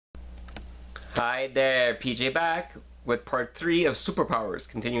Hi there, PJ back with part 3 of Superpowers,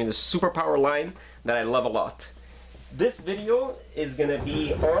 continuing the superpower line that I love a lot. This video is gonna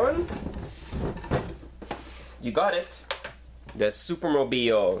be on, you got it, the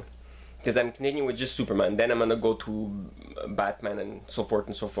Supermobile, because I'm continuing with just Superman. Then I'm gonna go to Batman and so forth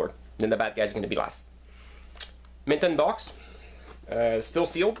and so forth. Then the bad guy's gonna be last. Mint box, still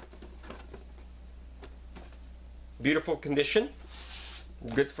sealed, beautiful condition.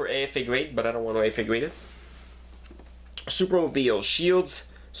 Good for AFA grade, but I don't want to AFA grade it. Supermobile shields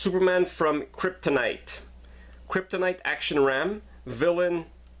Superman from Kryptonite. Kryptonite action ram, villain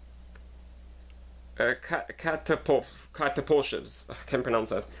Katapolshevs. I can't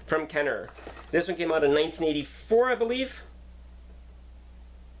pronounce that. From Kenner. This one came out in 1984, I believe.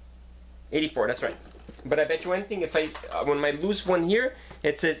 84, that's right. But I bet you anything, if I when my loose one here,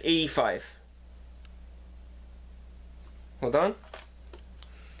 it says 85. Hold on.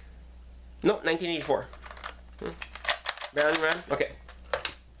 No, 1984. Ram. Okay.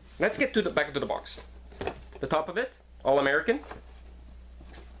 Let's get to the back of the box. The top of it, all American.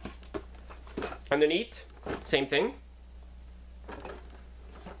 Underneath, same thing.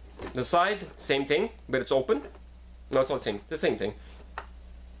 The side, same thing, but it's open. No, it's not the same. The same thing.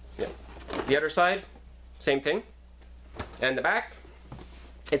 Yeah. The other side, same thing. And the back,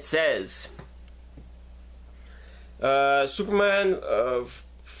 it says Superman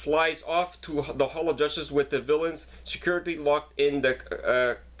flies off to the Hall of Justice with the villains security locked in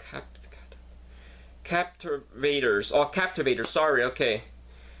the captivators. Oh, captivators. Sorry. Okay.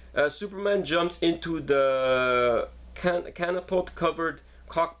 Superman jumps into the catapult-covered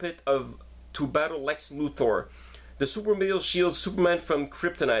cockpit to battle Lex Luthor. The Supermobile shields Superman from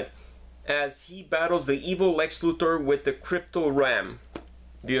Kryptonite as he battles the evil Lex Luthor with the Crypto Ram.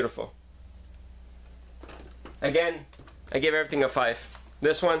 Beautiful. Again, I give everything a 5.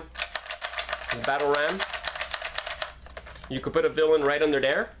 This one is Battle Ram. You could put a villain right under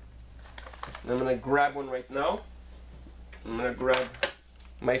there. I'm gonna grab one right now. I'm gonna grab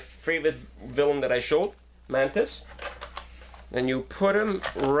my favorite villain that I showed, Mantis. And you put him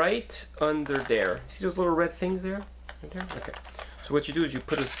right under there. See those little red things there? Right there? Okay. So what you do is you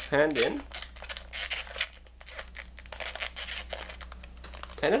put his hand in.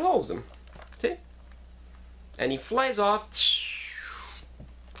 And it holds him. See? And he flies off.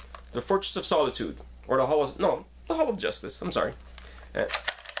 The Fortress of Solitude, or the Hall of, no, the Hall of Justice, I'm sorry. Let's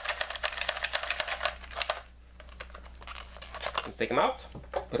take him out,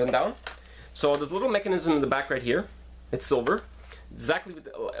 put him down. So there's a little mechanism in the back right here. It's silver, exactly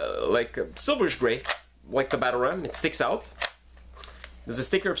like silverish gray, like the Battle Ram. It sticks out. There's a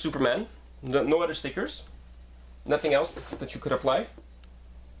sticker of Superman, no other stickers, nothing else that you could apply.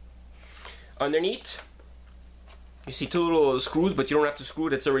 Underneath, you see 2 little screws, but you don't have to screw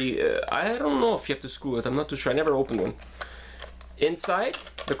it. It's already, I don't know if you have to screw it. I'm not too sure. I never opened one. Inside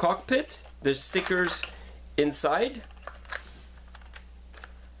the cockpit, there's stickers inside.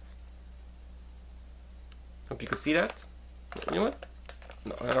 Hope you can see that. You know what?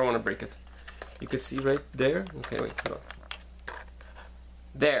 No, I don't want to break it. You can see right there. Okay, wait, no.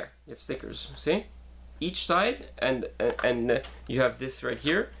 There, you have stickers. See? Each side, and you have this right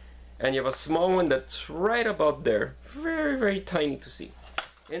here. And you have a small one that's right about there. Very, very tiny to see.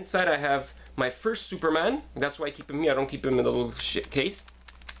 Inside I have my first Superman. That's why I keep him here. I don't keep him in the little shit case.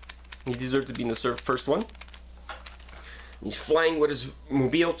 He deserves to be in the first one. He's flying with his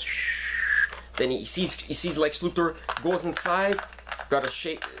mobile. Then he sees Lex Luthor, goes inside. Gotta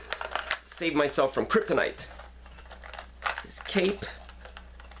save myself from Kryptonite. His cape.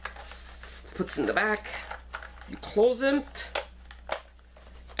 Puts in the back. You close him.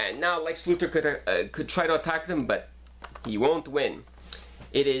 And now Lex Luthor could try to attack them, but he won't win.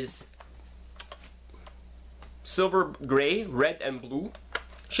 It is silver gray, red, and blue.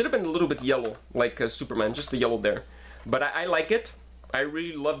 Should have been a little bit yellow, like Superman, just the yellow there. But I like it. I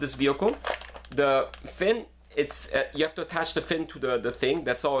really love this vehicle. The fin, it's you have to attach the fin to the thing.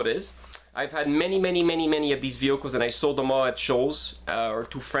 That's all it is. I've had many of these vehicles, and I sold them all at shows or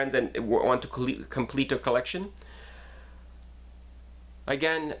to friends that want to complete a collection.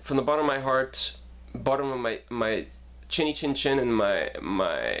 Again, from the bottom of my heart, bottom of my chinny chin chin, and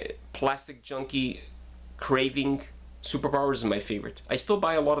my Plasticjunky craving, Superpowers is my favorite. I still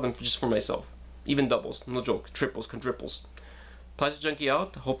buy a lot of them just for myself. Even doubles, no joke, triples, quadruples. Plasticjunky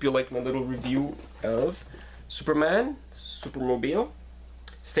out. Hope you liked my little review of Superman, Supermobile.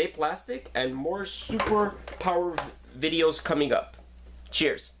 Stay plastic, and more superpower videos coming up.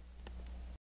 Cheers.